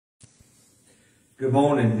Good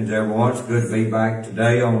morning, everyone. It's good to be back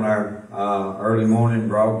today on our early morning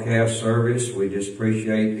broadcast service. We just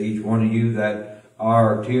appreciate each one of you that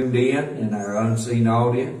are tuned in and our unseen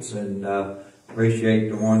audience, and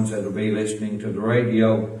appreciate the ones that will be listening to the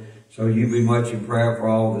radio. So you be much in prayer for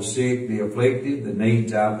all the sick, the afflicted, the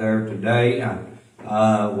needs out there today.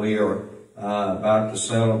 We are about to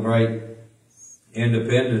celebrate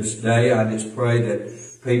Independence Day. I just pray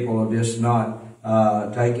that people will just not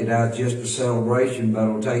take it out just a celebration,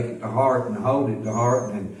 but will take it to heart and hold it to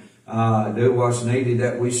heart and do what's needed,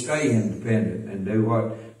 that we stay independent and do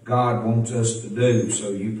what God wants us to do. So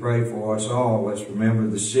you pray for us all. Let's remember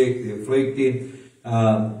the sick, the afflicted.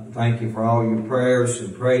 Thank you for all your prayers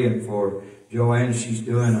and praying for Joanne. She's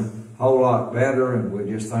doing a whole lot better, and we're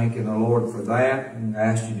just thanking the Lord for that, and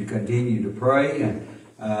ask you to continue to pray.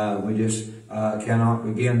 And we just cannot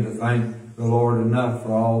begin to thank the Lord enough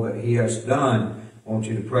for all that He has done. I want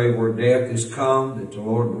you to pray where death has come, that the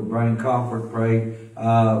Lord would bring comfort. Pray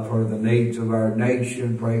for the needs of our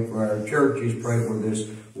nation. Pray for our churches. Pray for this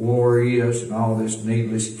war is and all this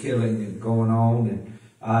needless killing is going on. And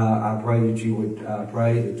I pray that you would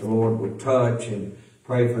pray that the Lord would touch, and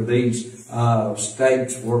pray for these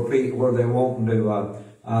states where they want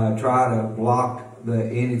to try to block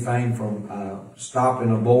anything from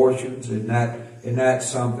stopping abortions. Isn't that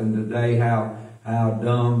something today, how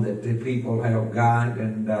dumb that the people have got,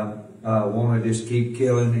 and want to just keep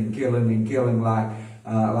killing and killing and killing like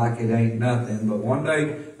it ain't nothing. But one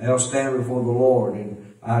day they'll stand before the Lord,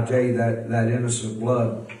 and I tell you that innocent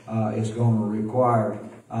blood is going to require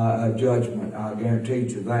a judgment. I guarantee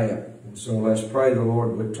you that. And so let's pray the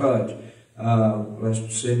Lord would touch.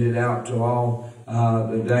 Let's send it out to all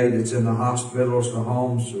the day that's in the hospitals, the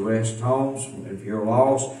homes, the rest homes. If you're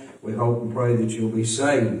lost, we hope and pray that you'll be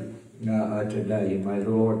saved today, and may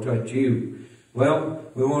the Lord touch you. Well,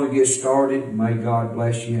 we want to get started. May God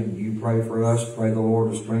bless you, and you pray for us. Pray the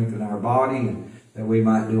Lord to strengthen our body, and that we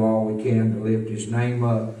might do all we can to lift His name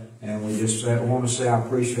up. And we just want to say I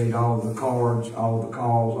appreciate all the cards, all the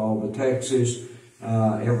calls, all the texts,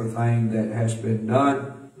 everything that has been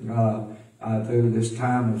done through this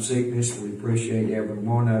time of sickness. We appreciate every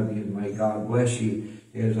one of you, and may God bless you,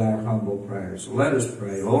 is our humble prayer. So let us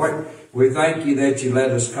pray. Lord, we thank you that you let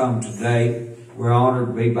us come today. We're honored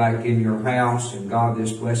to be back in your house, and God,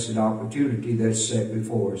 this blessed opportunity that's set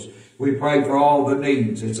before us. We pray for all the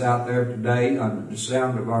needs that's out there today under the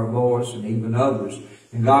sound of our voice, and even others.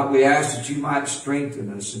 And God, we ask that you might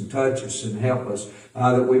strengthen us and touch us and help us,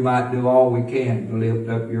 that we might do all we can to lift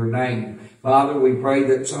up your name. Father, we pray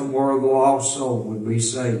that somewhere the lost soul would be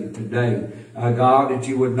saved today. God, that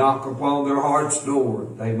you would knock upon their heart's door.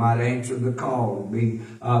 They might answer the call and be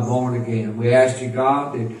born again. We ask you,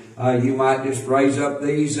 God, that you might just raise up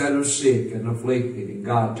these that are sick and afflicted. And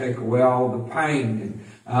God, take away all the pain. And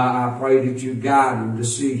I pray that you guide in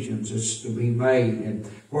decisions that's to be made. And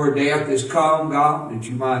where death has come, God, that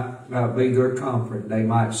you might be their comfort. They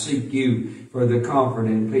might seek you for the comfort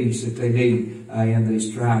and peace that they need in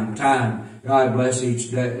this trying time. God, bless each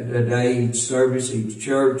day, each service, each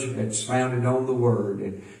church that's founded on the Word.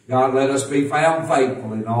 And God, let us be found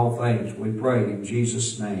faithful in all things. We pray in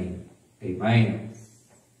Jesus' name. Amen.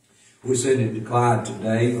 We send it to Clyde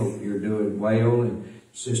today. Hope you're doing well. And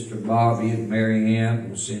Sister Bobby and Mary Ann.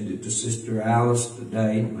 We'll send it to Sister Alice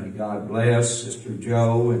today. May God bless Sister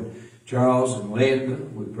Joe and Charles and Linda.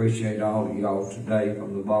 We appreciate all of y'all today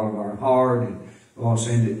from the bottom of our heart. And we'll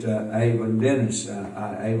send it to Ava and Dennis.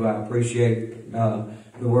 Ava, I appreciate the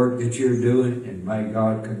work that you're doing, and may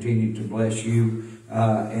God continue to bless you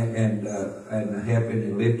and helping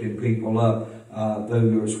and lifting people up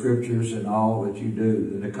through your scriptures and all that you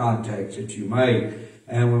do, and the contacts that you make.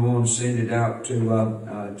 And we want to send it out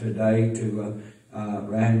to today to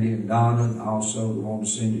Randy and Donna. And also, we want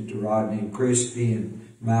to send it to Rodney and Christy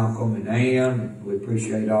and Malcolm and Ann. We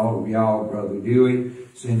appreciate all of y'all. Brother Dewey,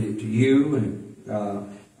 send it to you. And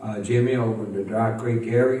Jimmy over in the Dry Creek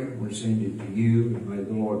area, we send it to you. And may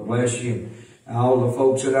the Lord bless you. And all the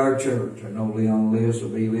folks at our church, I know Leon Liz will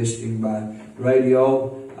be listening by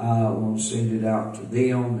radio. I want to send it out to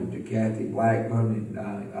them and to Kathy Blackman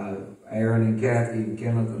and Aaron and Kathy and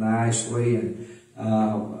Kenneth and Ashley and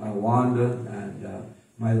Wanda. And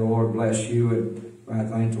may the Lord bless you. And I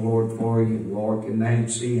thank the Lord for you, and Lord and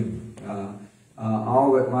Nancy, and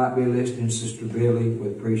all that might be listening. Sister Billy, we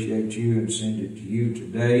appreciate you and send it to you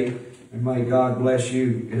today. And may God bless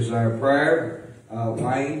you is our prayer.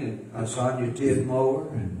 Wayne and Sonia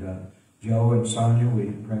Tidmore and Joe and Sonia,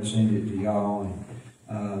 we send it to y'all.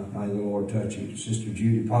 And may the Lord touch you. Sister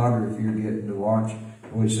Judy Potter, if you're getting to watch,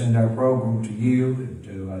 we send our program to you and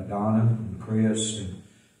to Donna and Chris and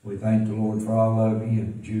We thank the Lord for all of you,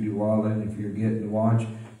 and Judy Wallen, if you're getting to watch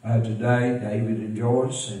today, David and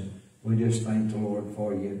Joyce, and we just thank the Lord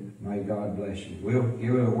for you. May God bless you. We'll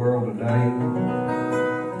give the world today.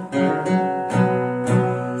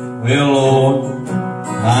 Well, Lord,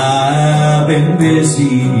 I've been busy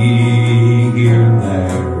here and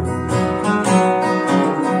there.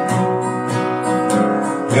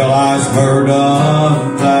 Well, I've heard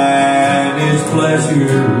of that His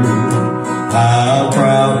pleasure, how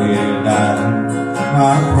crowded out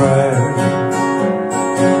my prayer.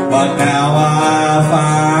 But now I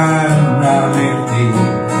find I'm empty,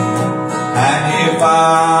 and if I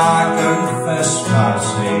confess my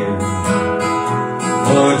sin,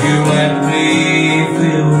 would you let me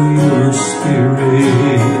feel your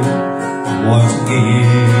Spirit once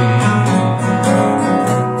again?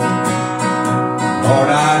 Lord,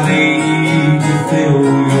 I need to feel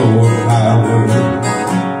your power,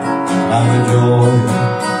 and the joy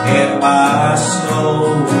in my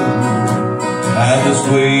soul, and the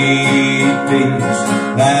sweet peace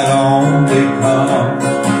that only comes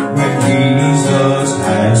when Jesus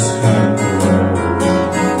has control.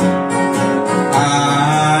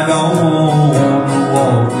 I don't want to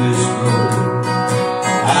walk this road.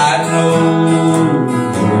 I know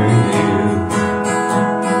where it is.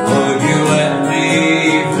 Would you let me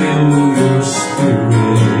feel your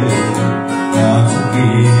Spirit once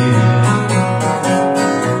again?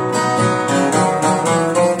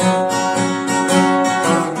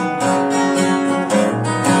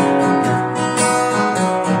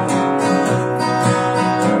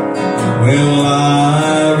 Well,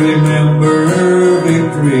 I remember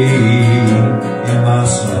victory in my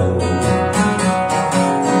soul,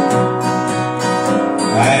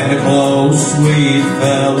 and the close sweet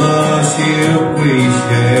fellowship we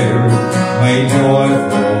shared made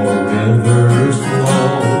joyful rivers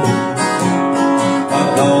flow. But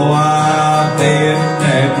though I've been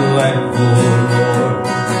neglectful, Lord,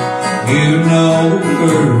 you know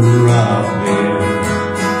where I've been,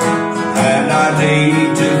 and I need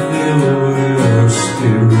to feel your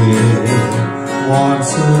Spirit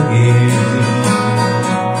once again.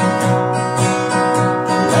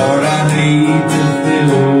 Lord, I need to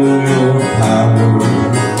feel your power,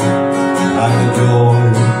 and the joy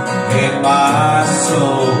in my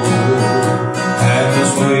soul, and the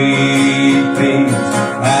sweet peace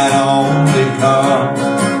that only comes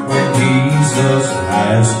when Jesus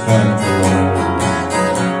has control.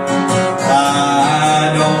 I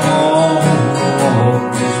don't want to walk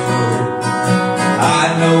this road. I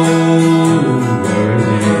know where it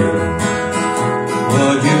is.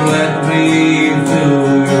 Would you let me feel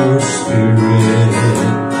your Spirit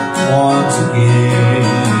once again?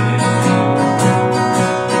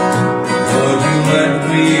 Would you let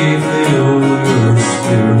me feel your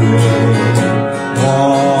Spirit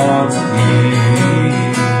once again?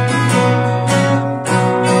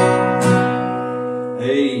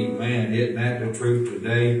 Amen. Isn't that the truth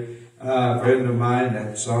today? A friend of mine,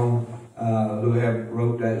 that song, whoever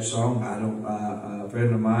wrote that song, a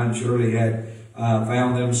friend of mine surely had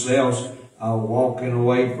found themselves walking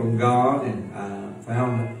away from God, and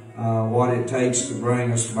found what it takes to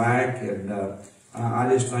bring us back. And I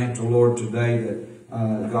just thank the Lord today that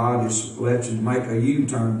God has let you make a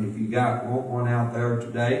U-turn. If you want one out there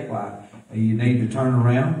today, why, you need to turn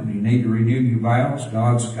around and you need to renew your vows.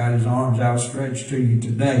 God's got His arms outstretched to you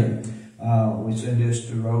today. We send this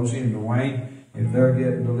to Rosie and Dwayne if they're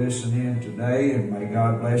getting to listen in today, and may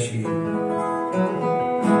God bless you.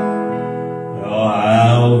 Oh,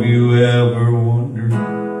 how have you ever wondered?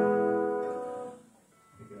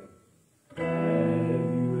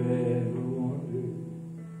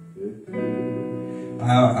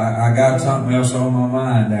 I got something else on my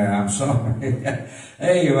mind there. I'm sorry.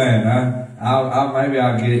 Anyway, maybe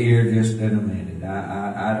I'll get here just in a minute.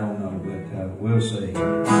 I don't know, but we'll see.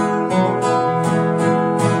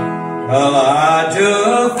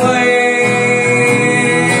 Elijah fled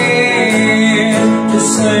to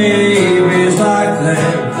save his life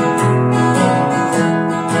there.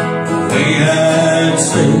 He had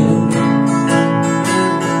said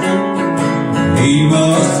he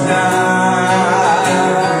must die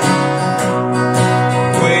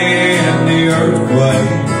when the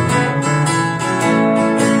earthquake,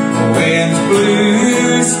 the winds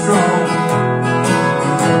blew strong,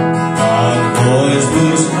 God's voice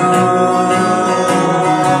was heard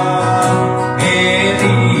in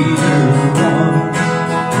either one.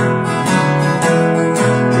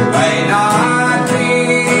 It may not be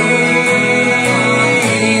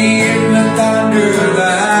in the thunder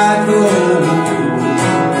that rolls,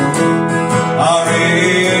 or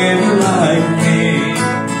in the lightning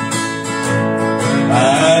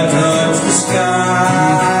that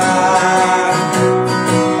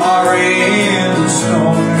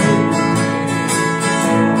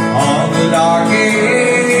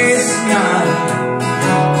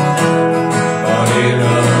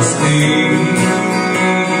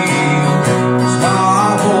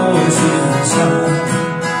Small voices inside.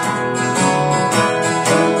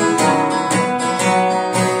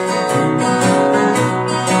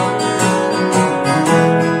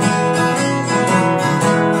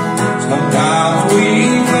 Sometimes we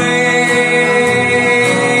fail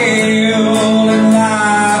and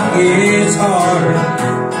life gets hard,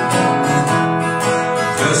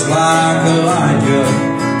 just like Elijah.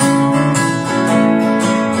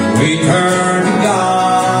 We turn to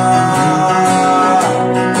God.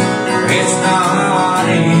 It's not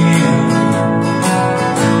in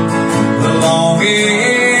the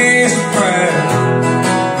longest prayer,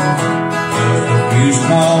 just a few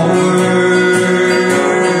small words,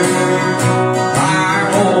 our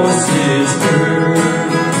voices heard.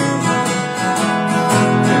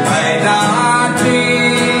 It may not be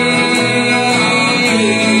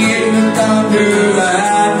in the thunder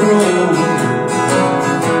that rolls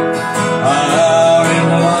out in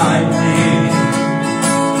the lightning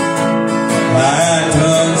that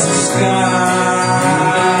touch the sky,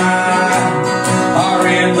 or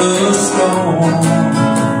in the storm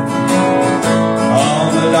on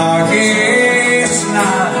the darkest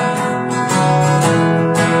night,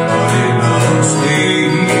 but in the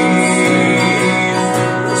sleep,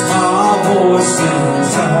 small voice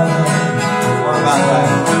inside. What about that?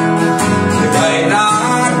 It may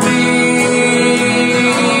not be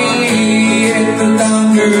the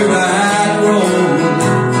thunder that rolls,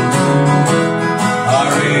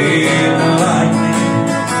 or in the lightning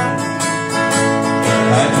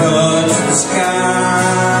that touch the sky,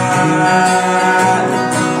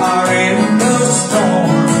 or in the storm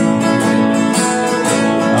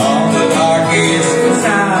on the darkest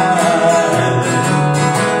night,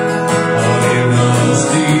 but in the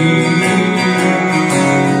sleep,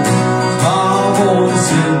 small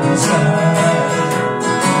voice inside.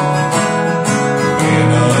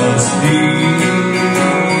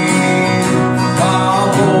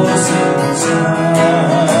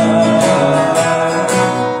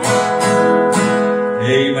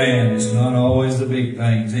 Amen. It's not always the big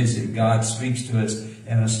things, is it? God speaks to us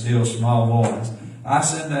in a still small voice. I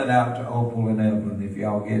send that out to Opal and Evelyn. If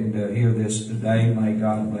y'all get to hear this today, may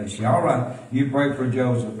God bless you. All right, you pray for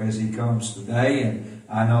Joseph as he comes today, and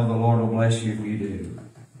I know the Lord will bless you if you do.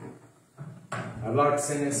 I'd like to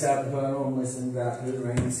send this out to home, listen out to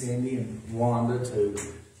Randy, Cindy, and Wanda, to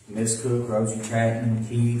Miss Cook, Rosie Chapman,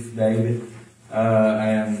 Keith, David,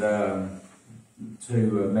 and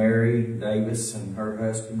to Mary Davis and her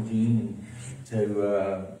husband Gene, and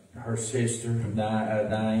to her sister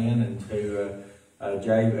Diane, and to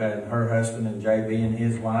Jay and her husband and JB and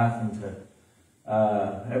his wife, and to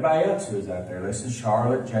everybody else who is out there. Listen,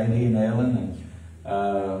 Charlotte, JD, and Ellen,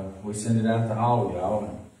 and we send it out to all of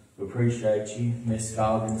y'all. We appreciate you. Miss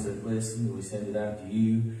Coggins that listened, we send it out to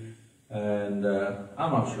you. And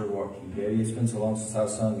I'm not sure what you did. It's been so long since I've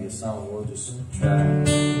sung this song. We'll just try.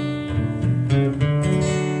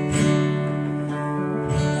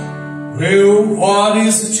 Well, what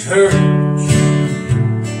is the church?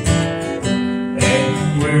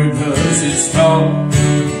 And where does it start?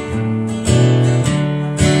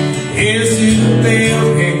 Is it a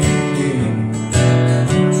building?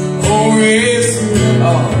 Or is it a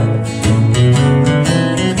heart?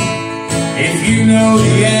 If you know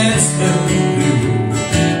the answer,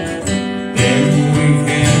 then we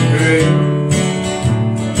can pray.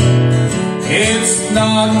 It's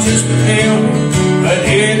not just a building, but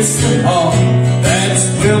it's the heart that's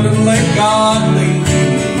willing to let God lead.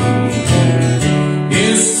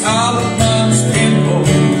 Is Solomon's temple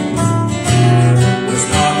was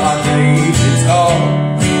not like David's heart.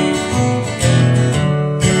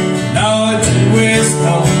 Knowledge and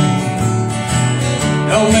wisdom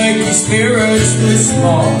don't make you spiritually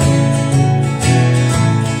smart,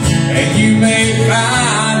 and you may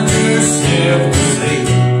find yourself asleep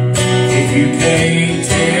if you can't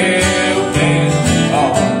tell them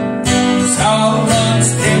apart. Solomon's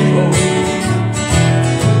temple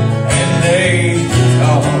and David's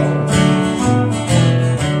heart,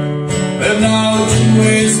 but knowledge and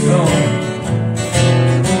wisdom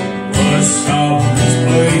was Solomon's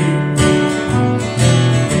plea.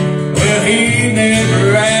 Well, he never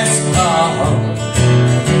asked God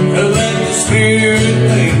to let the Spirit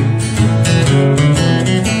lead,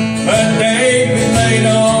 but David laid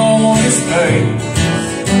on his face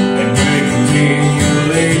and prayed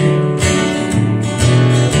continually.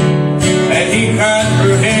 And he cried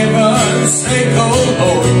for heaven's sake, oh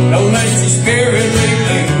Lord, don't let your Spirit lead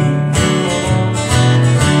me.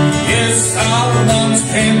 Yes, Solomon's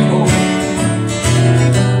temple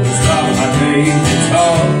was not my David's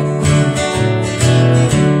heart.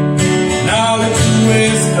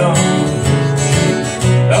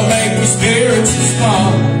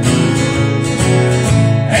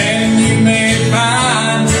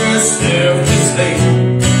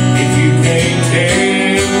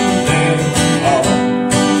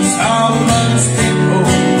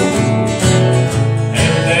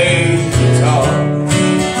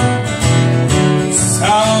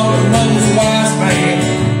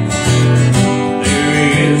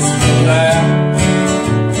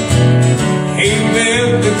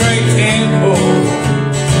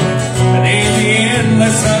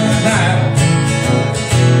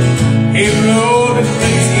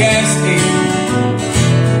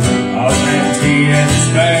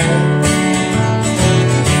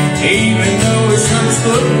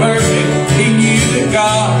 looked perfect, he knew that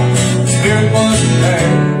God's Spirit wasn't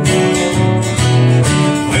there.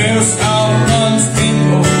 Well, Solomon's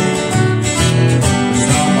temple,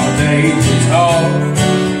 some are days it's hard.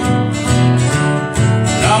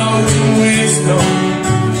 Knowledge and wisdom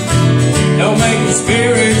don't make the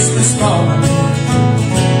spirits the smaller.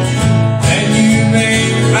 And you may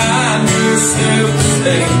find yourself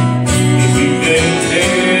mistaken if you can't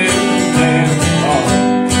tell them apart.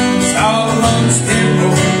 Solomon's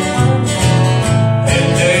temple and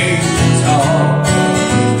David's hard.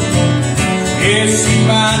 Yes, you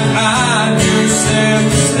might find yourself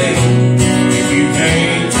mistaken if you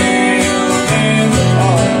can't tell them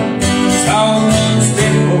apart. Solomon's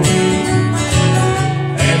temple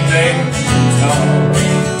and David's hard.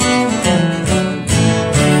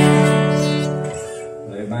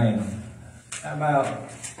 Amen. How about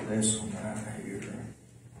this one right here?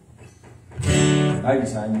 Maybe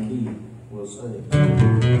same key. We'll see.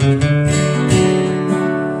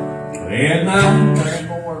 And there's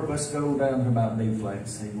more. Let's go down to about B flat.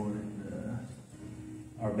 See what it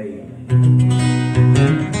or B.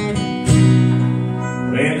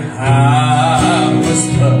 When I was a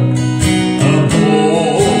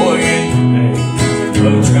boy in the days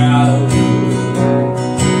of childhood,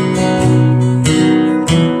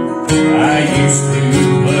 I used to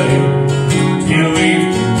play till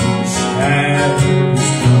evening shadows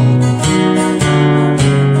come.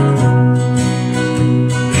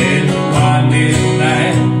 Then winding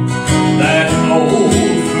that old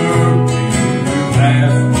forbidden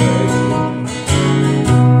pathway,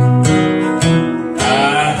 I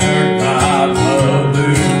heard my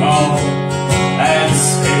mother call and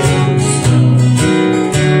said, "Son,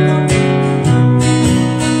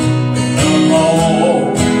 come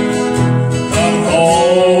home, come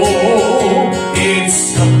home, it's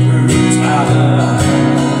supper time."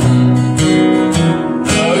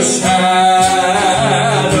 The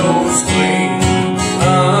shadows gleam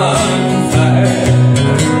unfair.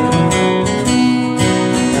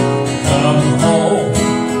 Come home,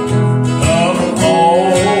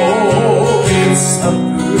 it's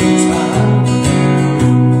supper time.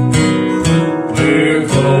 We're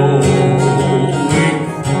going home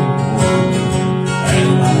at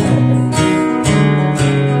night.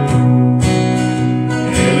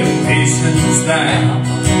 Ellen hastens down,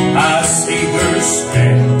 I see her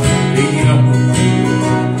standing up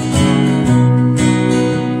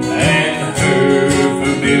and her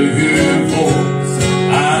familiar voice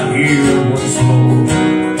I hear once more.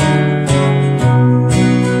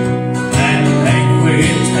 And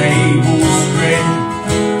banquet tables spread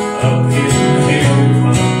up in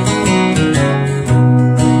heaven,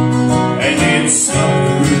 and it's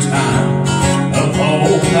supper time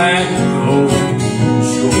upon that golden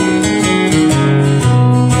shore.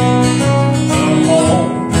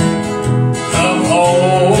 Come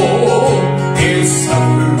home, it's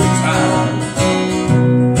supper time.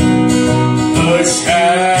 The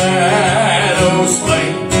shadows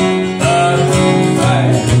flame the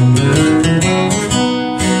fire.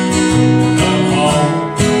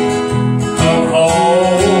 Come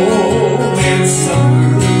home, it's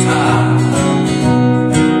supper time.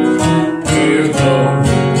 We're going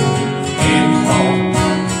home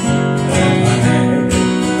at night.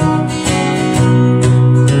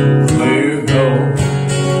 We're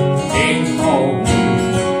going home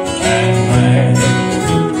at night.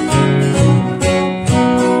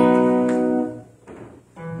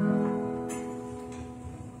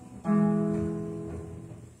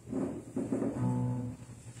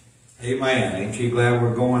 Amen. Ain't you glad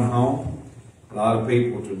we're going home? A lot of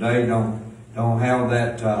people today don't have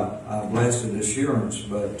that blessed assurance,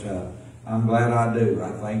 but I'm glad I do. I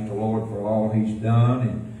thank the Lord for all He's done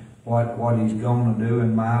and what He's going to do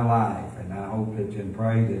in my life. And I hope that and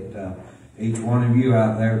pray that each one of you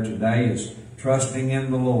out there today is trusting in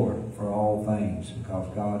the Lord for all things, because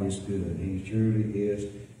God is good. He surely is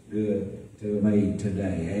good to me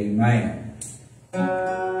today. Amen.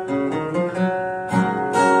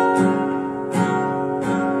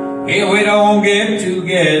 Yeah, we don't get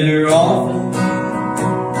together often,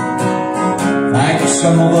 like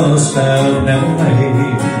some of us have never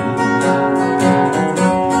made.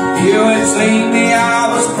 You had seen me, I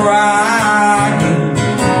was crying,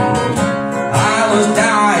 I was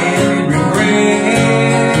dying in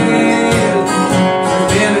regret.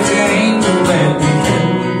 Then a change to let me go.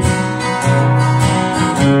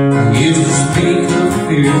 Used to speak of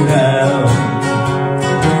fear now.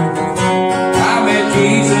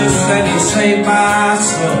 Jesus and He saved my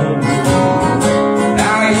soul.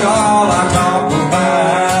 Now He's all I talk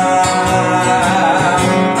about.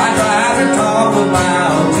 I'd rather talk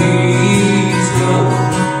about Jesus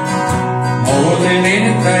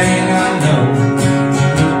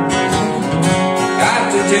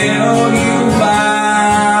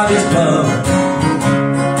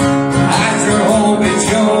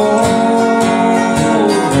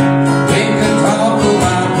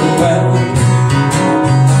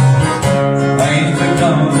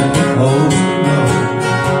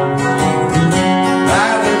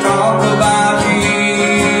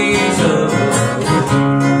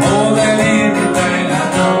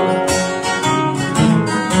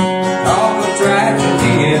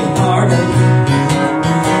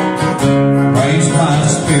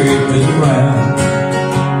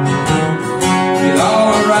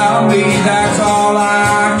that's all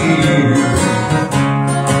I hear.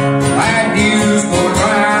 Bad news going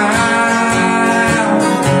round.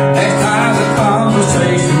 Next time the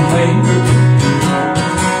conversation lingers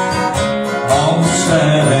on the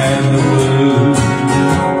sad and the blue.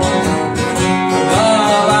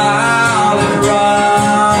 Love, I'll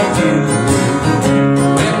interrupt you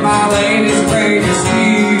with my latest greatest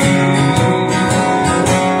news.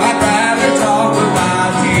 I'd rather talk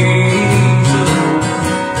about Jesus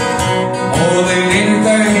more than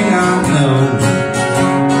anything I know.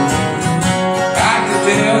 Got to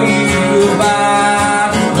tell you about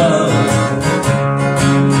His love.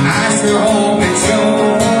 I sure hope it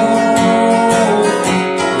shows.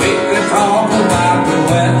 We could talk about the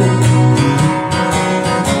weather,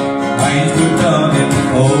 things we've done in the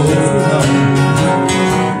cold.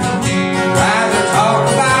 Rather talk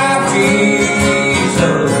about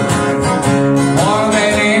Jesus more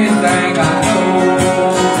than anything I know.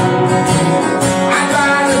 I'd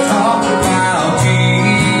rather talk about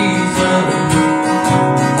Jesus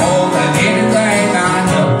more than anything I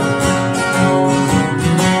know.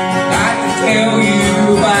 Got to tell you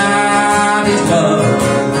about His love.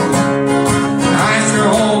 I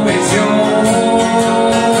sure hope it shows.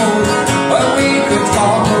 But we could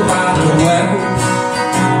talk about the weather,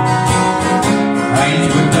 things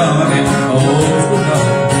we've done in the cold snow.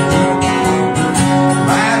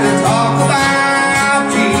 Rather talk about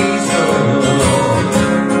Jesus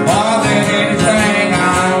more than anything I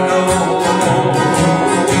know.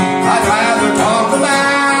 I'd rather talk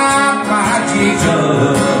about my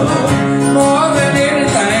Jesus more than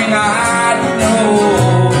anything I know.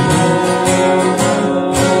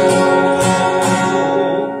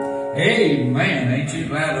 Amen. Ain't you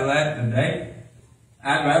glad of that today?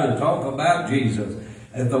 I'd rather talk about Jesus.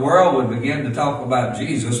 If the world would begin to talk about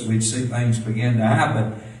Jesus, we'd see things begin to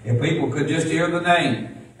happen. If people could just hear the name,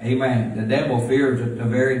 amen. The devil fears the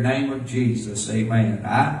very name of Jesus, amen.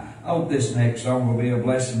 I hope this next song will be a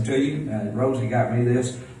blessing to you. Rosie got me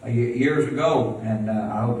this years ago, and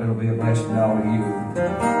I hope it'll be a blessing to all of you.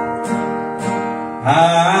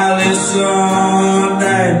 I listened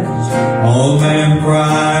as old men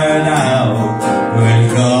cried out,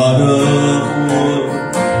 with God of wood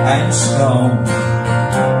and stone.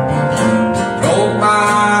 Broke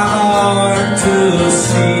my heart to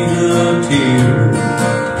see the tears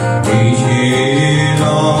He shed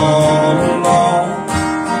all alone.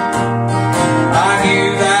 I knew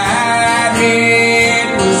that it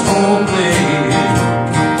was hopeless,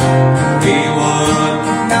 He would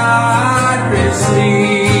not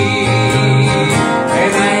receive.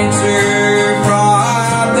 An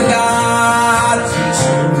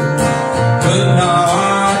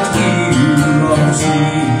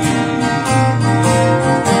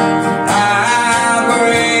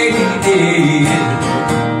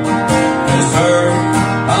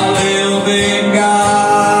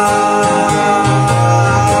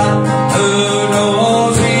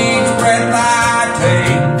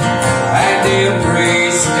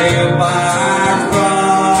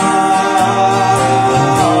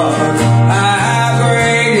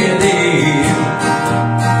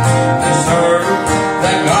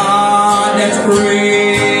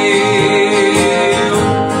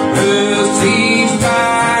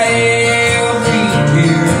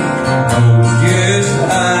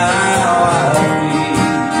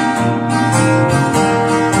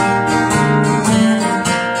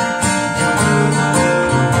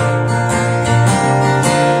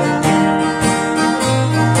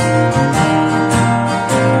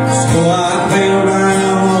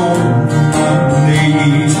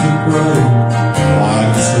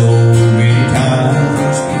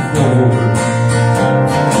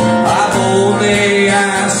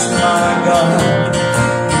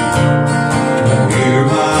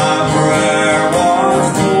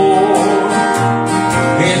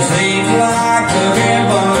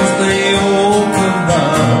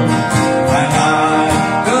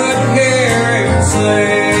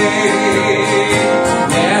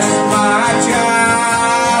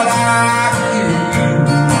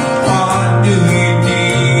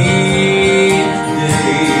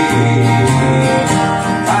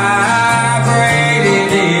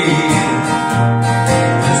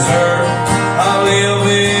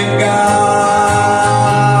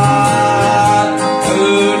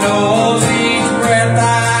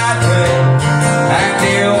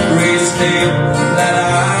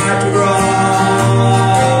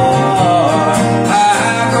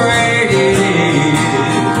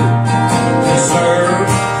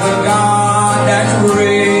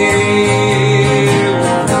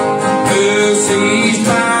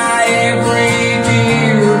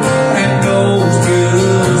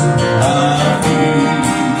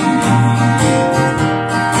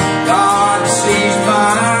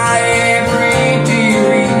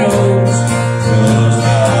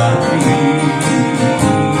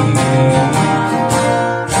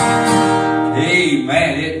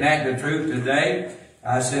Chat the Truth today.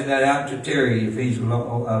 I send that out to Terry. If he's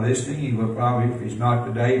listening, he will probably, if he's not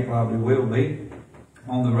today, he probably will be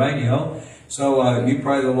on the radio. So you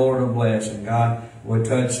pray the Lord will bless and God will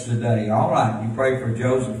touch today. All right, you pray for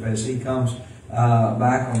Joseph as he comes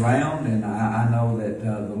back around, and I know that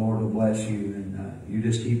the Lord will bless you, and you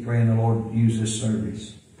just keep praying the Lord will use this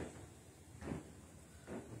service.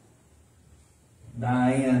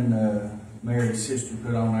 Diane, Mary's sister,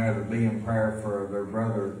 put on there to be in prayer for their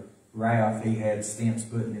brother Ralph. He had stents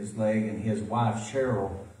put in his leg, and his wife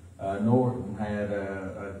Cheryl Norton had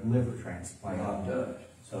a liver transplant.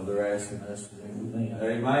 So they're asking us to do with them.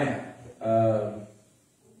 Amen.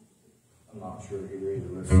 I'm not sure he read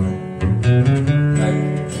the list.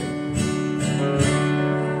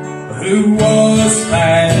 Who was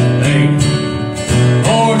that lady?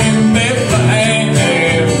 Born in Bethlehem,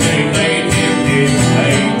 they laid him in the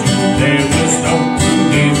manger. There was no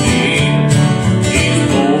food in the inn. He's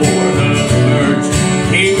born of a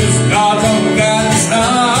virgin. He was God's own begotten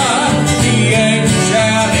Son. The angels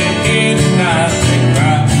shouted in the night and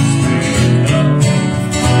Christ stand up.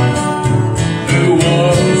 Who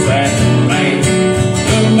was that man?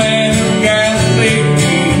 The man of Galilee.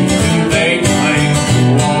 They claimed to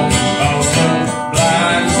walk across the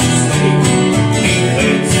blind to see. He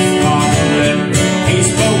cleansed his mama leper. He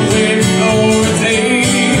spoke with authority.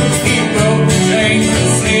 He broke the chains of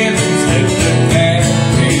sin and set the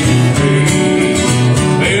captive free.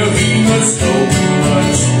 Well, he was so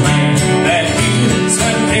much man that he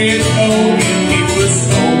Sunday spoken. He was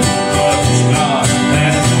so much God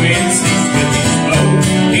that when seized with his boat,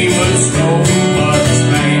 he was so much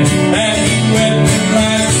man that he wept in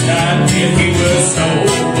last night. Yet he was so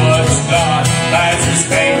much God. Lazarus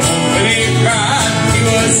came when he cried. He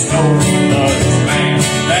was so much man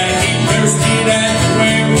that he thirsted at the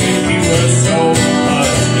well. Yet he was so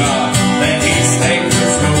much God that he stayed for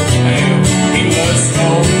so pale. He was so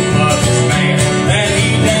much man that he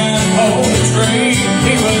died on the tree.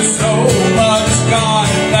 He was so much God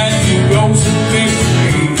that he rose in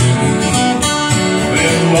victory.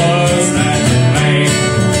 Where was that man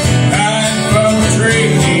crying from a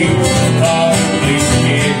tree? Oh, please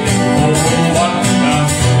get him for what God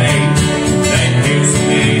made. Then his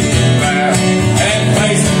knees bow and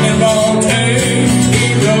placed him in all tomb. He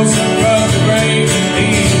rose up from the grave and he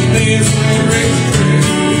lives with the rich true.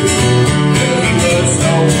 He was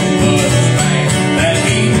so much man that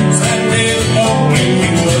he sat there alone. He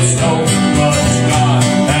was so much God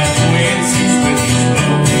that when seized with his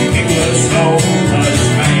boat. He was so much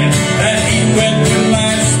man that he went to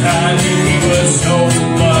last night. He was so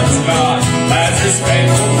much God. Lazarus came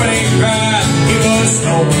when he cried. He was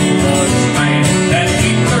so much man that he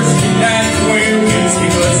thirsted at the well. Yes, he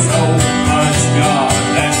was so much God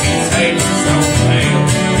that he saved so pale.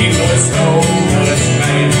 He was so much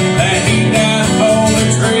man that he died on the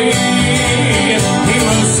tree. He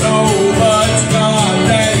was so much God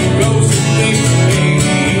that he rose in victory.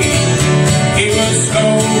 He was so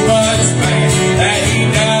much man that he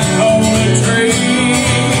died on the tree.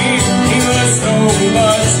 He was so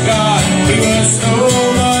much God. He was so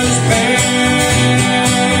much man.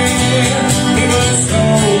 He was so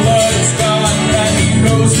much God that he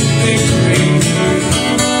rose in victory.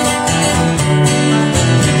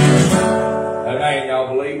 Amen. Y'all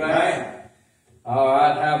believe that? All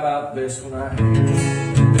right. How about this one right here?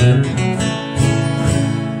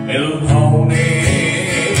 El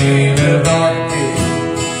pony, the darkness,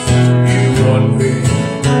 you wonder,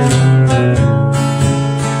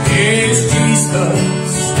 is Jesus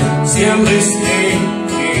still listening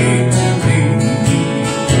to me?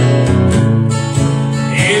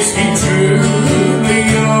 Is he truly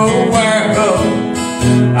aware of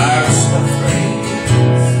our suffering?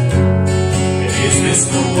 Is this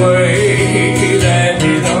the way that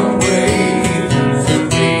it always will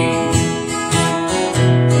be?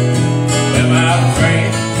 Well, my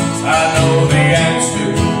friends, I know the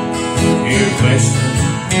answer to your question.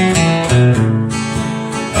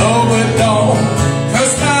 Oh, but don't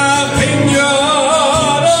trust my opinion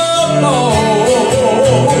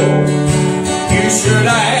alone. You should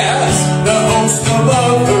ask the host of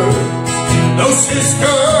others, those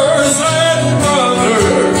sisters and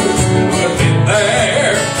brothers who have been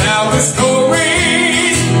there. Now the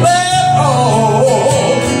stories they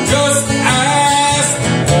told. Just ask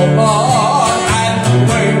the woman at the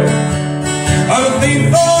well, or the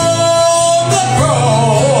thief on the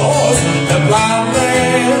cross, the blind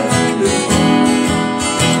man,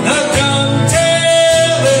 the dumb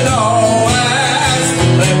tell it all. Ask the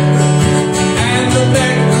leper and the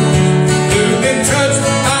beggar who've been touched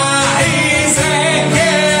by his hand.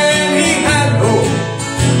 Can he handle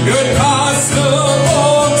good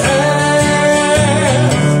possible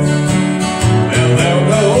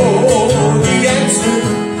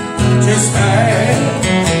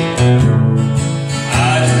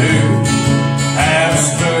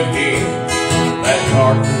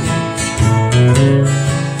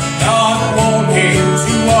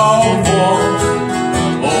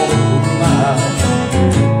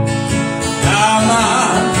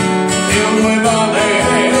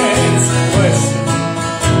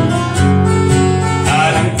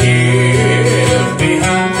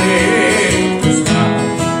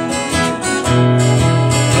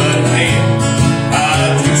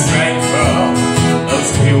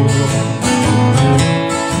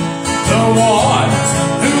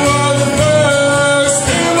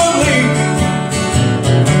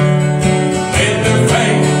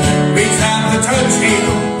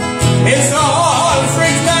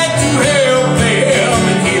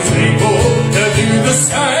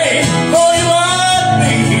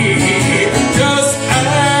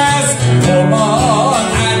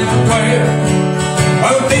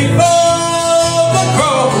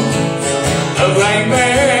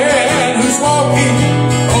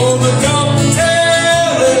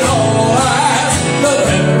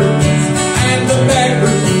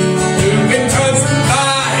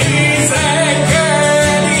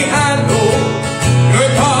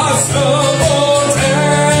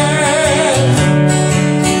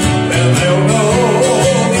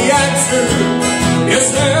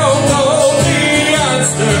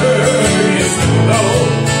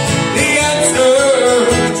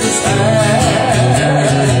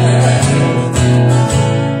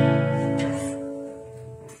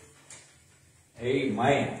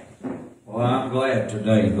Amen. Well, I'm glad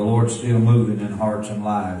today. The Lord's still moving in hearts and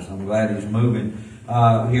lives. I'm glad He's moving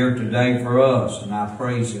here today for us, and I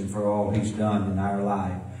praise Him for all He's done in our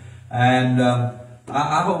life. And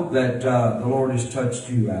I hope that the Lord has touched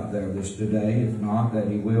you out there this today. If not, that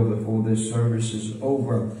He will before this service is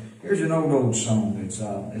over. Here's an old song. It's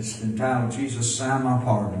entitled "Jesus Signed My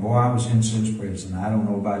Pardon." Boy, I was in since prison. I don't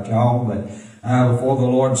know about y'all, but before the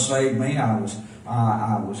Lord saved me, I was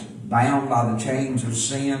bound by the chains of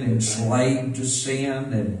sin, enslaved to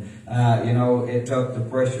sin, and it took the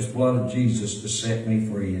precious blood of Jesus to set me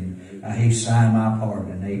free, and He signed my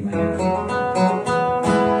pardon. Amen.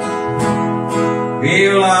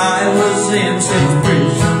 Well, I was in sin's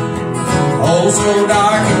prison, oh so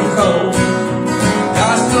dark and cold,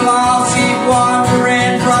 just a lost sheep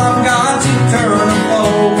wandering from God's eternal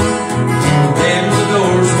fold. Then the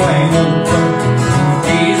doors swing open,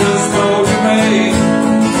 Jesus told me,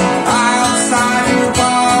 outside your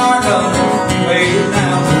pardon, waiting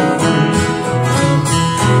now for free.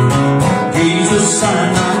 Jesus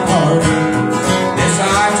signed my pardon, this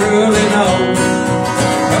I truly know.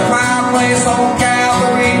 Took my place on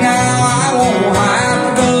Calvary, now I won't have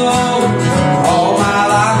to go. All my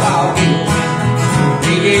life I'll give Him,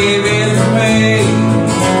 He gave His to me.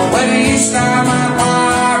 When He signed my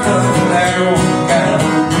pardon, there on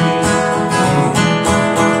Calvary.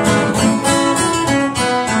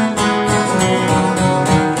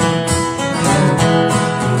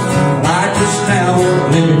 I just now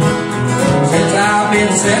living since I've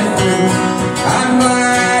been set free. I'm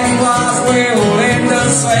glad He was willing to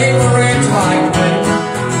save a wretch like me.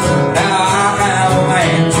 Now I have a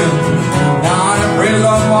mansion, not a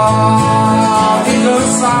prison wall. Jesus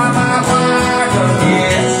signed my pardon,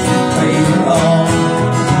 yes, He paid it all.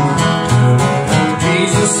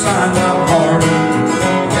 Jesus signed my pardon,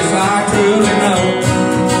 yes, I truly know.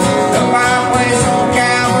 Took my place on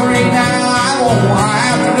Calvary, now I won't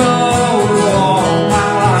have to go. All my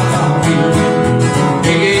life I'll give Him,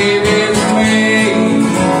 He gave His to me.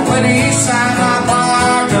 When He signed my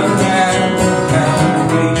pardon, there on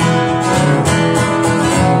Calvary.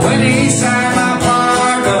 When He signed my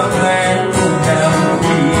pardon, there on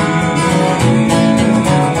Calvary.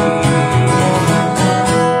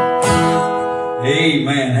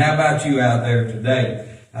 Amen. How about you out there today?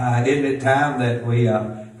 Isn't it time that we,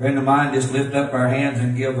 friend of mine, just lift up our hands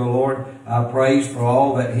and give the Lord praise for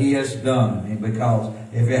all that He has done? And because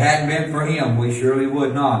if it hadn't been for Him, we surely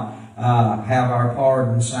would not have our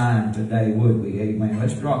pardon signed today, would we? Amen.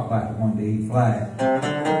 Let's drop back one to E flat.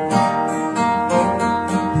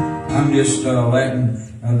 I'm just letting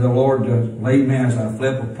the Lord lead me as I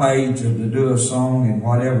flip a page to do a song, and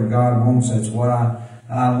whatever God wants, that's what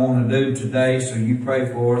I want to do today. So you pray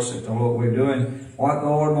for us that the Lord, we're doing what the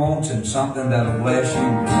Lord wants and something that'll bless you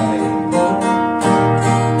today.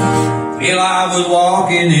 Till I was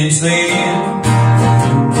walking in sin,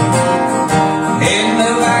 in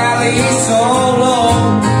the valley so low,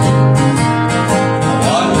 I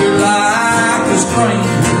wandered like a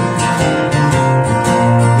stranger,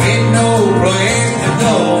 with no place to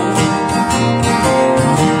go.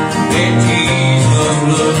 Then Jesus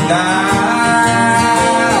looked down,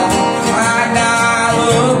 and I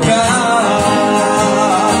looked up.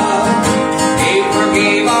 He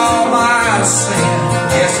forgave all my sin,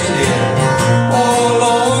 yes He did. Oh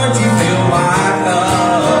Lord, You fill my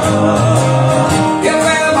cup. You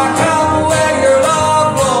fill my cup with Your love,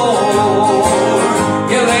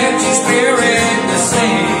 Lord. You let Your Spirit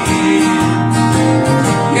descend.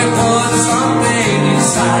 You put something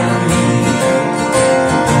inside of me,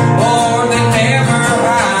 Lord, that never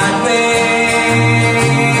had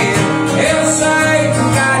been. If Satan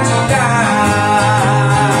got you down,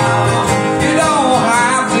 you don't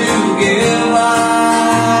have to give up.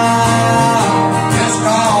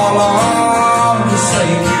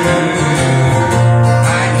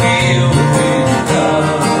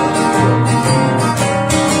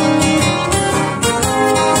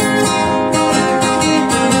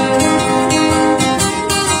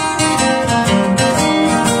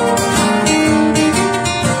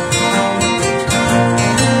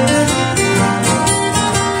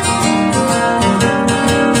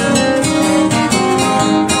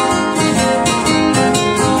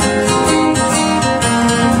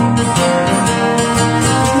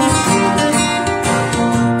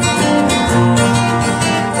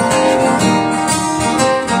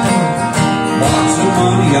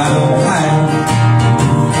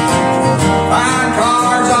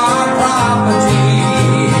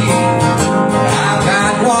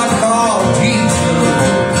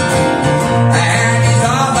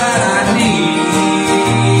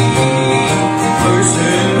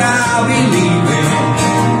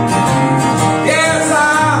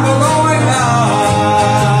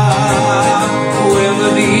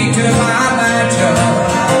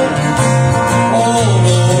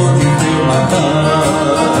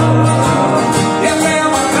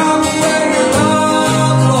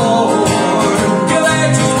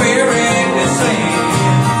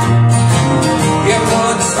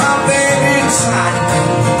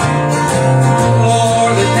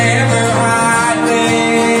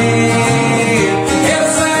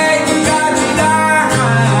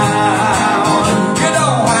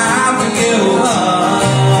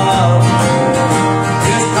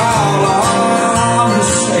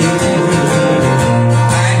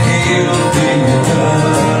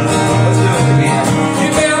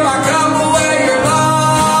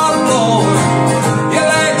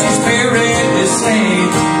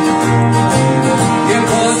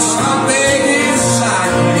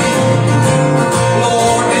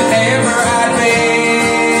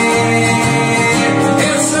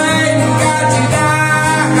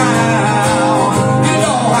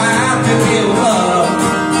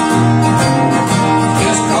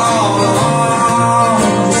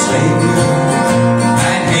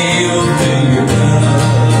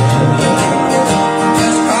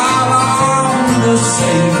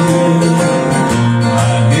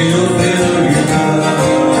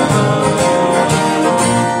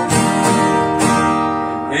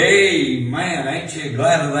 Amen. Ain't you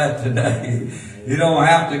glad of that today? You don't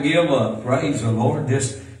have to give up. Praise the Lord.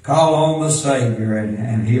 Just call on the Savior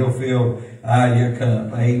and He'll fill your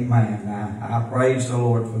cup. Amen. I praise the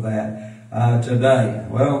Lord for that today.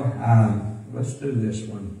 Well, let's do this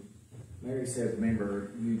one. Mary said,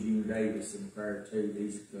 remember Eugene Davis and prior to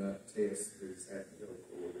these tests that he's had to go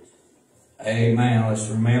for. Amen. Let's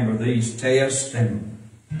remember these tests and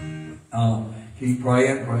keep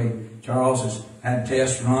praying. Pray. Charles has had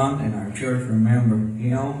tests run in our church. Remember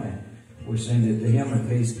him, and we send it to him if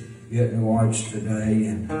he's getting watched today.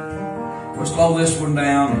 And we'll slow this one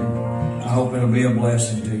down, and I hope it'll be a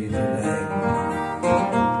blessing to you today.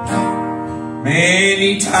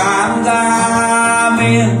 Many times I'm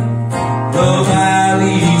in the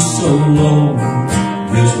valley so low,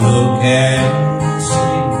 just look and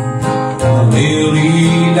see the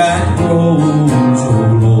lily that grows so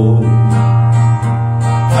low.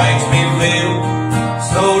 Makes me feel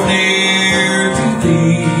so near to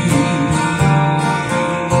Thee,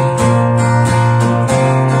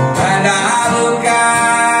 and I look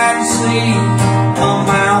and see a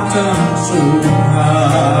mountain so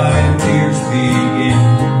high, and tears begin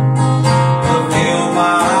to fill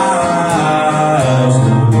my eyes, oh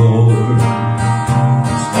Lord.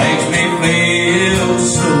 This makes me feel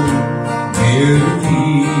so near to Thee.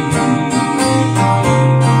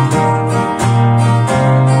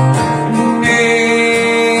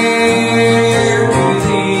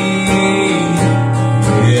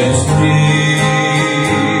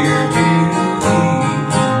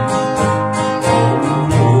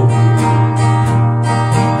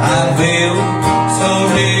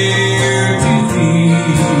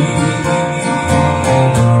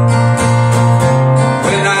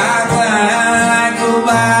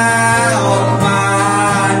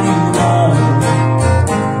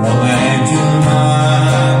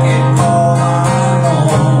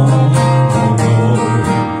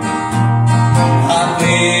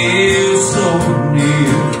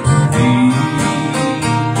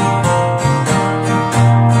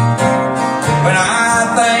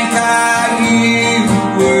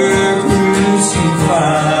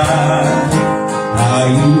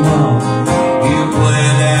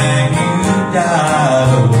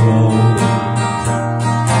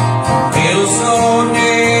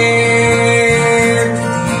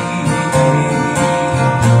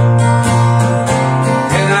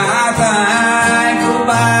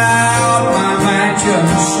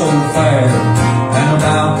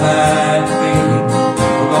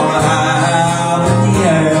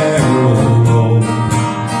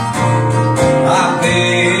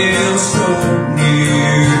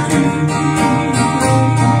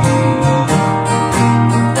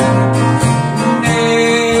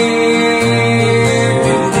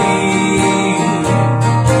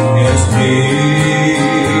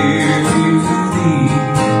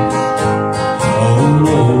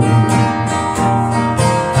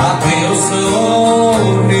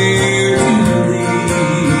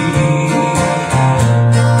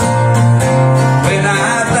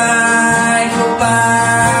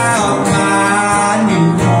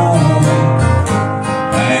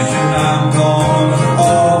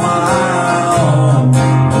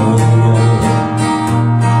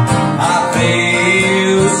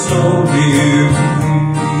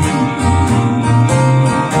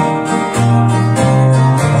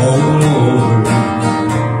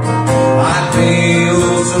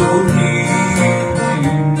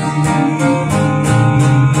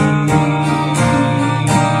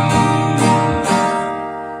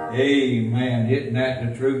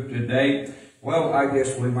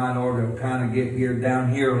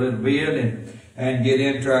 And get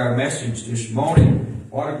into our message this morning.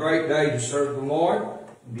 What a great day to serve the Lord.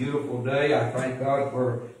 Beautiful day. I thank God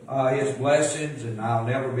for His blessings, and I'll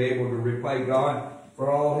never be able to repay God for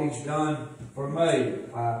all He's done for me.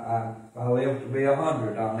 If I live to be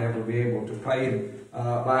 100, I'll never be able to pay Him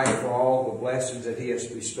back for all the blessings that He has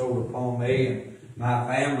bestowed upon me and my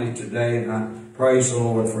family today, and I praise the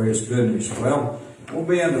Lord for His goodness. Well, we'll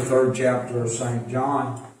be in the 3rd chapter of St.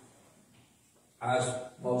 John. As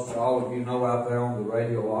most all of you know out there on the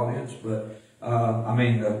radio audience, but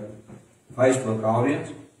the Facebook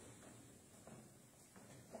audience.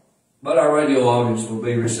 But our radio audience will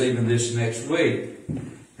be receiving this next week.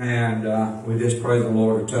 And we just pray the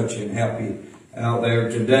Lord to touch you and help you out there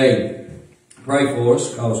today. Pray for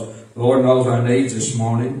us, because the Lord knows our needs this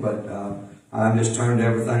morning, but I just turned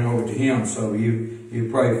everything over to Him. So you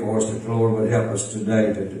pray for us that the Lord would help us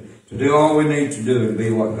today to do all we need to do and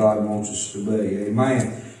be what God wants us to be.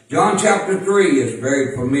 Amen. John chapter 3 is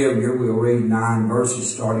very familiar. We'll read 9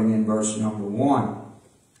 verses starting in verse number 1.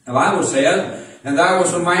 The Bible says, And there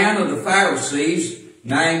was a man of the Pharisees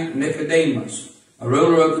named Nicodemus, a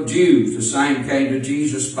ruler of the Jews. The same came to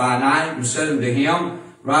Jesus by night and said unto him,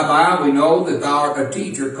 Rabbi, we know that thou art a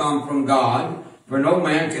teacher come from God, for no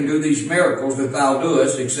man can do these miracles that thou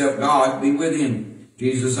doest, except God be with him.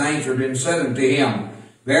 Jesus answered and said unto him,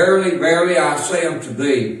 Verily, verily, I say unto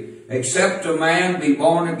thee, except a man be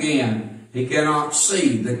born again, he cannot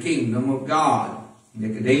see the kingdom of God.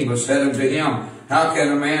 Nicodemus said unto him, How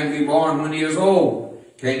can a man be born when he is old?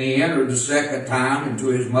 Can he enter the second time into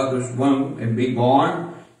his mother's womb and be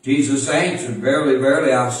born? Jesus answered, Verily,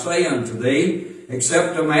 verily, I say unto thee,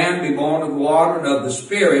 except a man be born of water and of the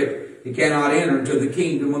Spirit, he cannot enter into the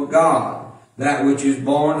kingdom of God. That which is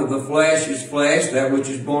born of the flesh is flesh, that which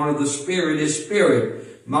is born of the Spirit is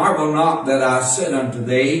spirit. Marvel not that I said unto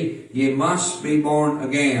thee, Ye must be born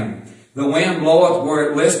again. The wind bloweth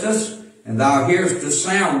where it listeth, and thou hearest the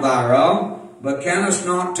sound thereof, but canst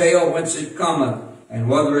not tell whence it cometh, and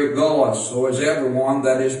whither it goeth. So is every one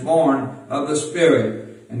that is born of the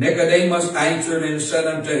Spirit. And Nicodemus answered and said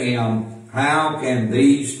unto him, How can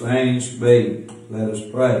these things be? Let us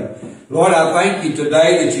pray. Lord, I thank you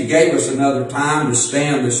today that you gave us another time to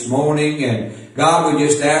stand this morning. And God, we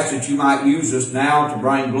just ask that you might use us now to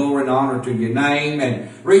bring glory and honor to your name, and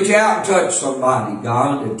reach out and touch somebody,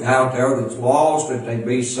 God, that's out there that's lost, that they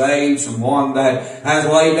be saved, someone that has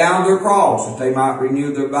laid down their cross, that they might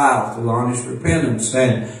renew their vow through honest repentance,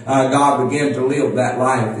 and God, begin to live that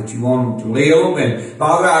life that you want them to live. And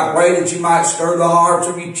Father, I pray that you might stir the hearts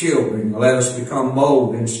of your children. Let us become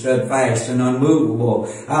bold and steadfast and unmovable.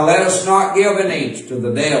 Let us not give an inch to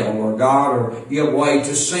the devil, or God, or give way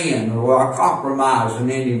to sin, or compromise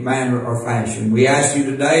in any manner or fashion. We ask you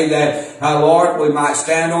today that, Lord, we might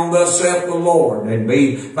stand on thus saith the Lord, and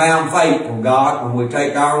be found faithful, God, when we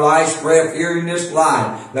take our last breath here in this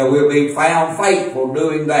life, that we'll be found faithful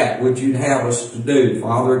doing that which you'd have us to do.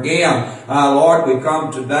 Father, again, Lord, we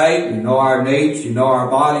come today, you know our needs, you know our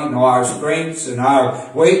body, you know our strengths and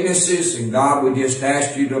our weaknesses, and God, we just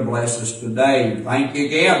ask you to bless us today. Thank you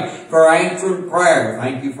again for answered prayer.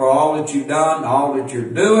 Thank you for all that you've done, all that you're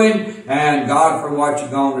doing, and God, for what you're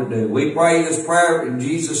going to do. We pray this prayer in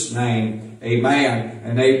Jesus' name. Amen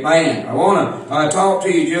and amen. I want to talk to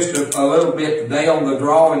you just a little bit today on the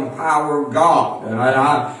drawing power of God. And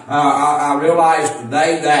I realize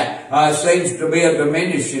today that seems to be a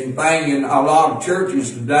diminishing thing in a lot of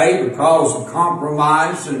churches today because of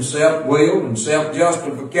compromise and self-will and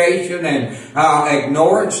self-justification and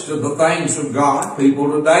ignorance to the things of God.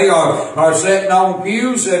 People today are sitting on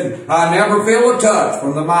pews and never feel a touch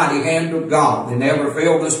from the mighty hand of God. They never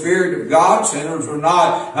feel the Spirit of God. Sinners are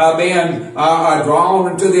not being drawn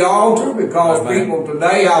into the altar because people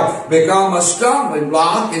today become a stumbling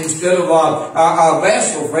block instead of a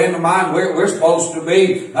vessel. Friend of mine, we're supposed to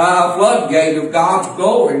be a floodgate of God's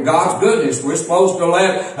glory and God's goodness. We're supposed to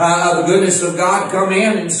let the goodness of God come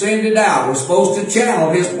in and send it out. We're supposed to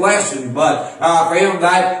channel His blessing. But friend,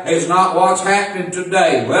 that is not what's happening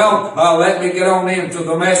today. Well, let me get on into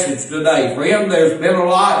the message today. Friend, there's been a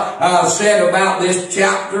lot said about this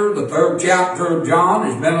chapter, the 3rd chapter of John.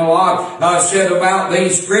 There's been a lot said about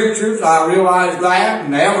these scriptures. I realize that,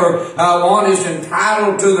 and everyone is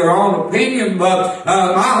entitled to their own opinion, but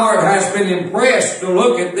my heart has been impressed to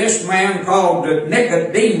look at this man called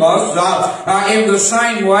Nicodemus in the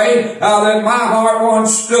same way that my heart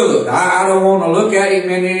once stood. I don't want to look at him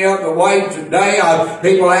any other way today.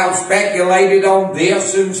 People have speculated on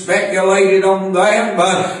this and speculated on that,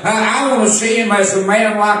 but I want to see him as a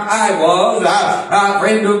man like I was, a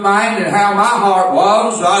friend of mine, and how my heart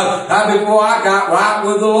was before I got right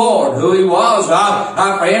with the Lord. Who he was,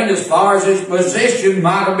 friend, as far as his position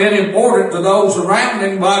might have been important to those around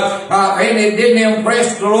him, but friend, it didn't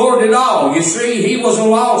impress the Lord at all. You see, he was a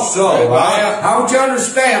lost soul. I want you to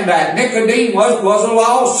understand that. Nicodemus was a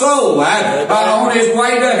lost soul on his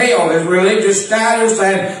way to hell. His religious status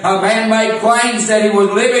and man-made claims that he was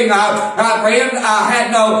living, friend,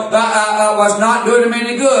 was not doing him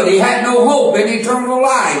any good. He had no hope in eternal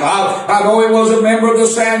life. Though he was a member of the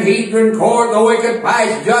Sanhedrin court, though he could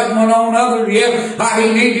pass judgment on others, yet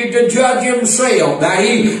he needed to judge himself. That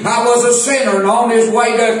he was a sinner and on his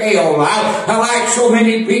way to hell. Like so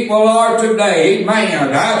many people are today.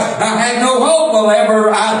 Man, I had no hope of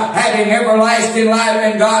ever having everlasting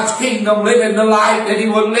life in God's kingdom, living the life that he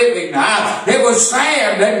was living. It was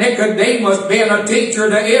sad that Nicodemus, being a teacher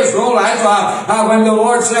to Israel, that's why when the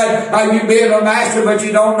Lord said, you being a master but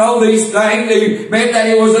you don't know these things, he meant that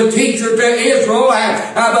he was a teacher to Israel,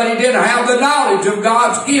 but he didn't have the knowledge of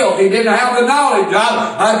God's guilt. He didn't have the knowledge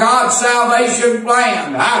of God's salvation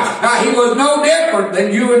plan. He was no different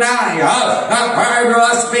than you and I prior to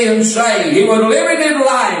us being saved. He was living his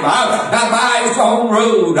life by his own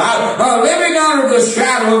rule, living under the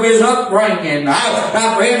shadow of his upbringing.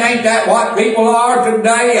 Friend, ain't that what people are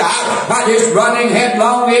today? Just running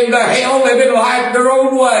headlong into hell, living life their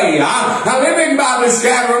own way, living by the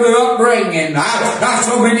shadow of their upbringing.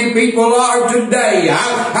 So many people are today.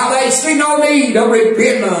 They see no need of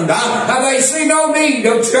repentance. They see no need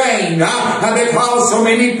of change, because so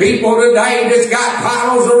many people today just got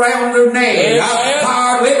piles around their neck,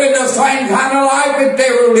 are living the same kind of life that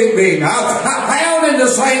they were living, found in the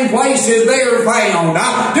same places they were found,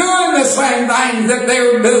 doing the same things that they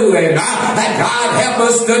were doing. And God help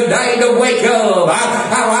us today to wake up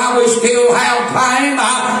while we still have time,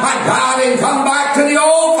 God, and come back to the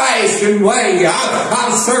old-fashioned way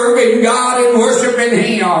of serving God and worshiping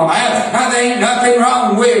Him. There ain't nothing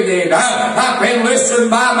wrong with it. I've been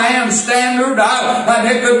listened by man's standard.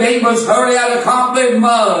 Nicodemus hurled out of complete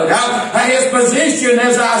mud. His position,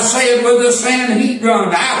 as I said, with the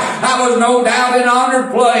Sanhedrin, was no doubt an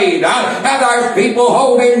honored place. There's people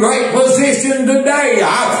holding great position today.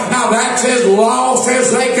 Now that's as lost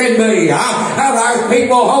as they can be. There's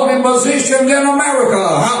people holding positions in America.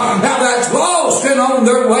 Now that's lost and on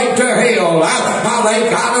their way to hell. They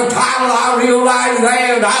got a title, I realize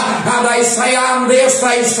that. They say I'm this,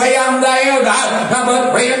 they say I'm that.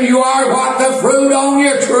 But friend, you are what the fruit on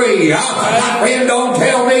your tree. Friend, don't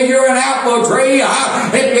tell me you're an apple tree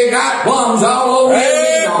if you got plums all over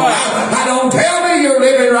your don't tell me you're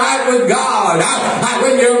living right with God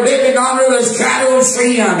when you're living under the shadow of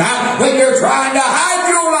sin, when you're trying to hide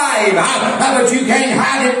your life, but you can't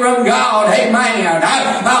hide it from God. Amen.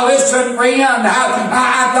 Now listen, friend,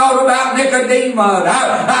 I thought about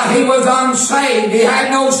Nicodemus. He was unsaved. He had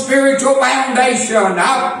no spiritual foundation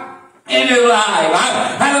in his life.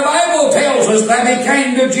 And the Bible tells us that he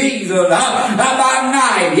came to Jesus by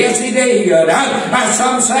night. Yes, he did.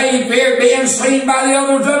 Some say he feared being seen by the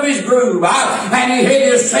others of his group, and he hid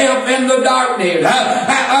himself in the darkness.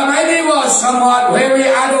 Maybe he was somewhat weary,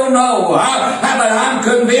 I don't know. But I'm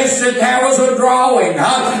convinced that there was a drawing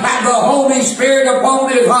of the Holy Spirit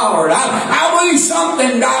upon his heart. I believe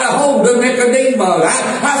something got a hold of Nicodemus.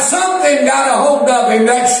 Something got a hold of him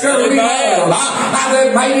that stirred him up,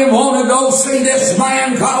 that made him want to go see this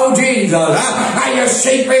man called Jesus. You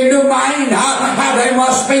see, friend of mine, there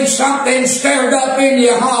must be something stirred up in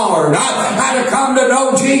your heart. To come to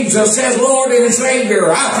know Jesus as Lord and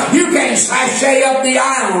Savior. You can't sashay up the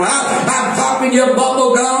aisle. I'm popping your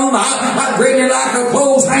bubble gum. I'm grinning like a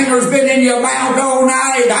clothes hanger's been in your mouth all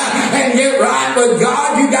night. And get right with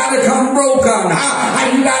God. You got to come broken.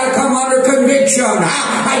 You got to come under conviction.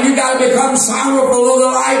 You got to become sorrowful of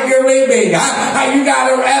the life you're living. You got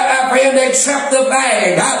to, friend, accept the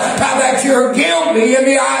fact that you're guilty in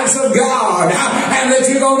the eyes of God, and that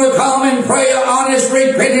you're going to come and pray an honest,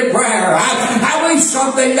 repentant prayer. I wish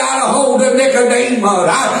something got a hold of Nicodemus,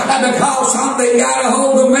 because something got a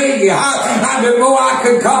hold of me before I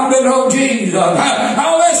could come to know Jesus.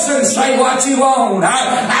 Listen, say what you want.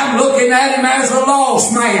 I'm looking at him as a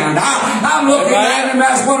lost man. I'm looking at him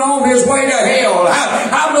as one on his way to hell.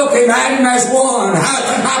 I'm looking at him as one,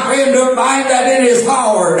 friend of mine, that in his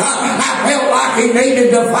heart I felt like he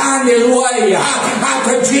needed to find his way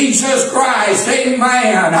to Jesus Christ.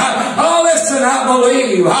 Amen. Listen, I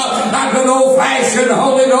believe like an old-fashioned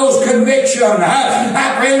Holy Ghost conviction,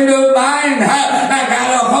 a friend of mine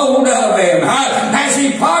got a hold of him as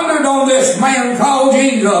he pondered on this man called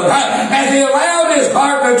Jesus, as he allowed his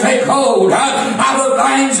heart to take hold of the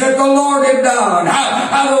things that the Lord had done,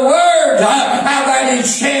 of the words that he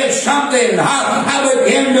said. Something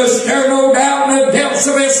began to stir, no doubt, in the depths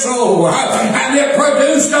of his soul, and it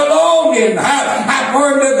produced a longing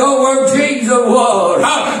for him to go where Jesus was.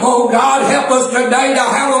 Oh, God, help us today to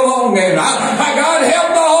have a longing. God, help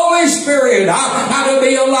the Holy Spirit to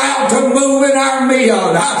be allowed to move in our midst,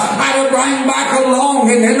 to bring back a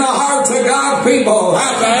longing in the hearts of God's people.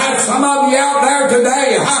 Some of you out there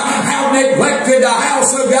today have neglected the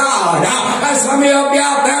house of God. Some of you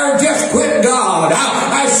out there just quit God.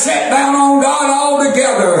 Sit down on God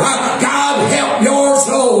altogether. God, help your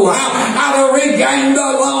soul to regain the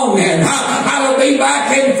longing, to be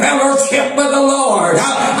back in fellowship with the Lord.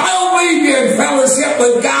 I don't believe you in fellowship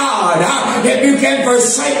with God if you can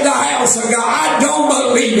forsake the house of God. I don't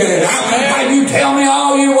believe it.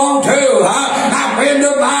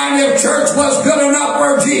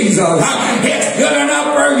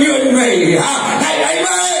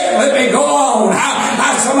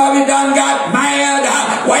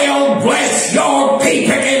 Well, bless your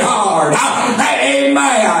pea-picking heart. Amen.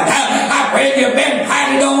 I pray you've been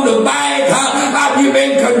patted on the back. You've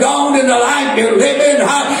been condoned in the life you're living.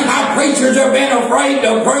 Our preachers have been afraid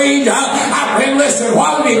to preach. I pray, listen,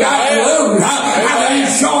 what have you got to lose? I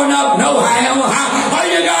ain't showing up no how. All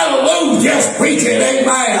you got to lose, just preach it.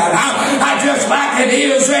 Amen. Just like it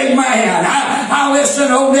is. Amen. I listen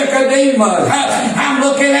to Nicodemus. I'm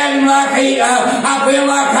looking at him like I feel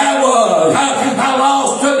like I was. I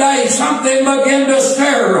lost today. Something began to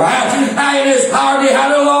stir. In his heart he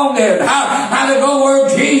had a longing. Had to go where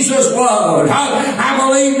Jesus was. I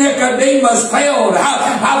believe Nicodemus felt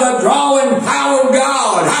the drawing power of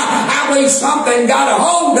God. I believe something got a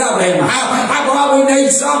hold of him. I probably need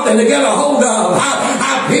something to get a hold of.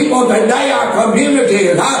 Our people today, our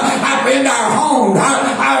communities, I've been our homes,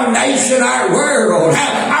 our nation, our world,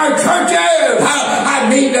 our churches. I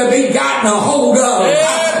need to be gotten a hold of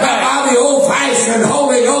by the old-fashioned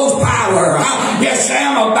Holy Ghost power. Yes,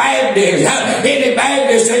 I'm a Baptist. Any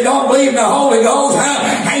Baptist that don't believe in the Holy Ghost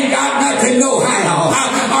ain't got nothing no how.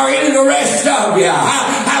 Or any of the rest of you.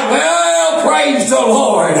 Well, praise the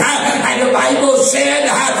Lord. And the Bible said,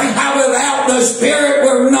 without the Spirit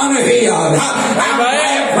we're none of His. I'm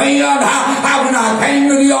glad, friend, when I came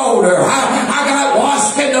to the altar, I got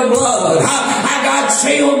washed in the blood. I got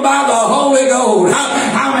sealed by the Holy Ghost.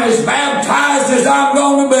 I'm as baptized as I'm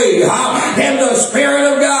going to be in the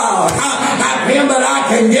Spirit of God. But I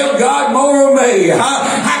can give God more of me.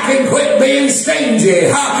 I can quit being stingy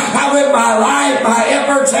with my life, my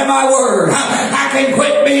efforts, and my word. I can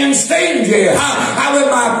quit being stingy with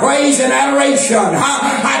my praise and adoration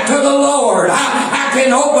to the Lord. I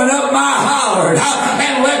can open up my heart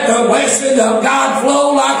and let the blessings of God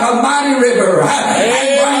flow like a mighty river and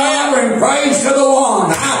bring honor and praise to the one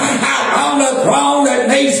on the throne that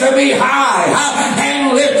needs to be high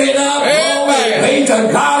and lifted up. Glory be to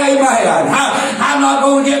God. Amen. I'm not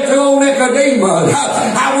going to get to old Nicodemus.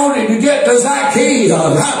 I wanted to get to Zacchaeus.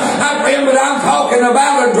 But I'm talking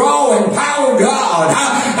about a drawing power of God.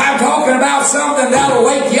 I'm talking about something that'll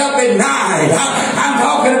wake you up at night. I'm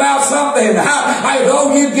talking about something,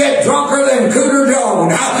 though you get drunker than Cooter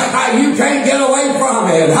Jones, you can't get away from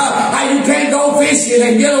it. You can't go fishing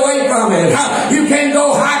and get away from it. You can't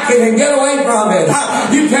go hiking and get away from it.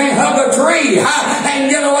 You can't hug a tree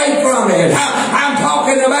and get away from it. I'm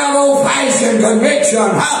talking about old-fashioned conviction.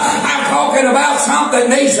 I'm talking about something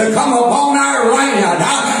needs to come upon our land.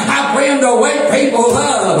 I pray to wake people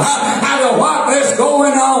up out of what is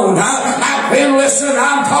going on. I pray, listen,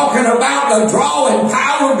 I'm talking about the drawing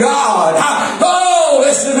power of God. Oh,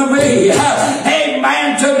 listen to me.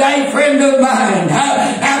 Amen. Today, friend of mine,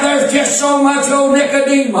 and there's just so much old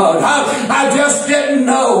Nicodemus. I just didn't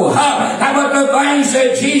know about the things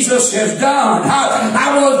that Jesus has done.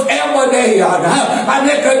 I was evident.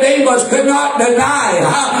 Nicodemus could not deny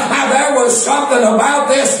there was something about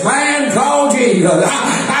this man called Jesus.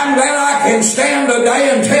 I'm glad I can stand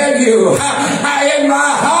today and tell you, in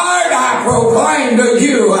my heart I proclaim to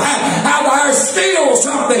you, there's still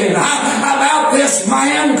something about this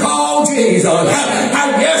man called Jesus.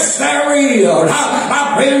 I guess there is.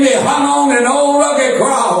 I been hung on an old rugged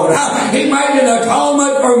cross. He made an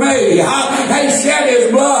atonement for me. He shed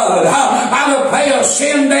His blood to pay a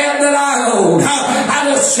sin debt that I owed.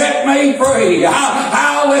 To set me free.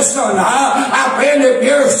 Listen, if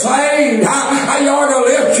you're saved, you ought to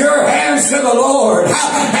lift your hands to the Lord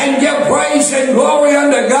and give praise and glory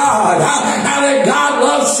unto God. That God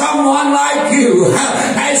loves someone like you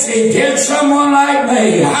as He did someone like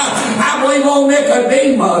me. I believe old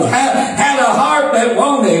Nicodemus had a heart that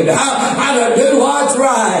wanted to do what's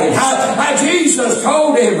right. Jesus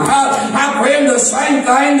told him, I pray the same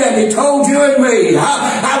thing that He told you and me.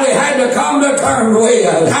 We had to come to terms with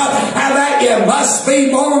that you must be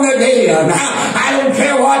born again. I don't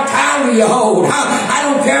care what title you hold. I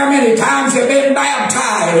don't care how many times you've been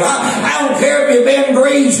baptized. I don't care if you've been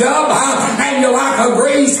greased up and you're like a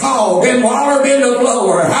greased hog and watered in the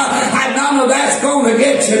floor. None of that's going to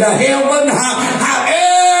get you to heaven.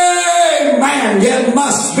 Amen. You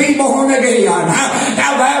must be born again.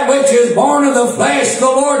 Now that which is born of the flesh, the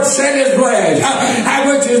Lord said is flesh. That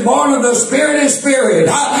which is born of the Spirit is spirit.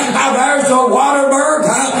 Now there's a water birth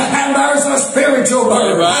and there's a spiritual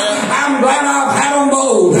birth. I'm glad I've had them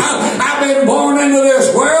both. I've been born into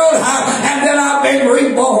this world and then I've been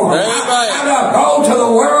reborn. I go to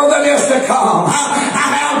the world that is to come. I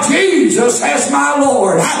have Jesus as my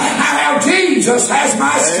Lord. I have Jesus as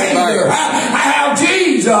my Savior. I have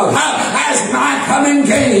Jesus as my coming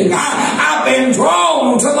King. I've been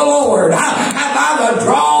drawn to the Lord by the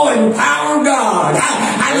drawing power of God.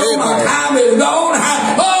 I know my time is gone.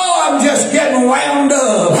 I'm just getting wound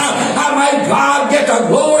up.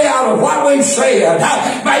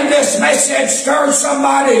 message stirred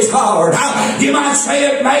somebody's heart. You might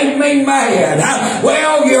say it made me mad.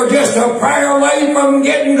 Well, you're just a prayer away from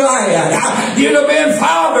getting glad. You'd have been,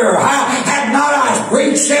 Father, had not I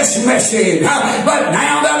preached this message. But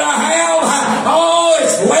now that I have, oh,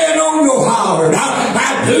 it's laying on your heart.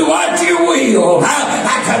 Do what you will.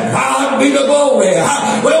 To God be the glory.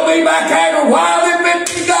 We'll be back after a while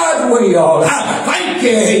if it be God's will. Thank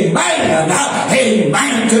you. Amen.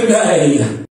 Amen today.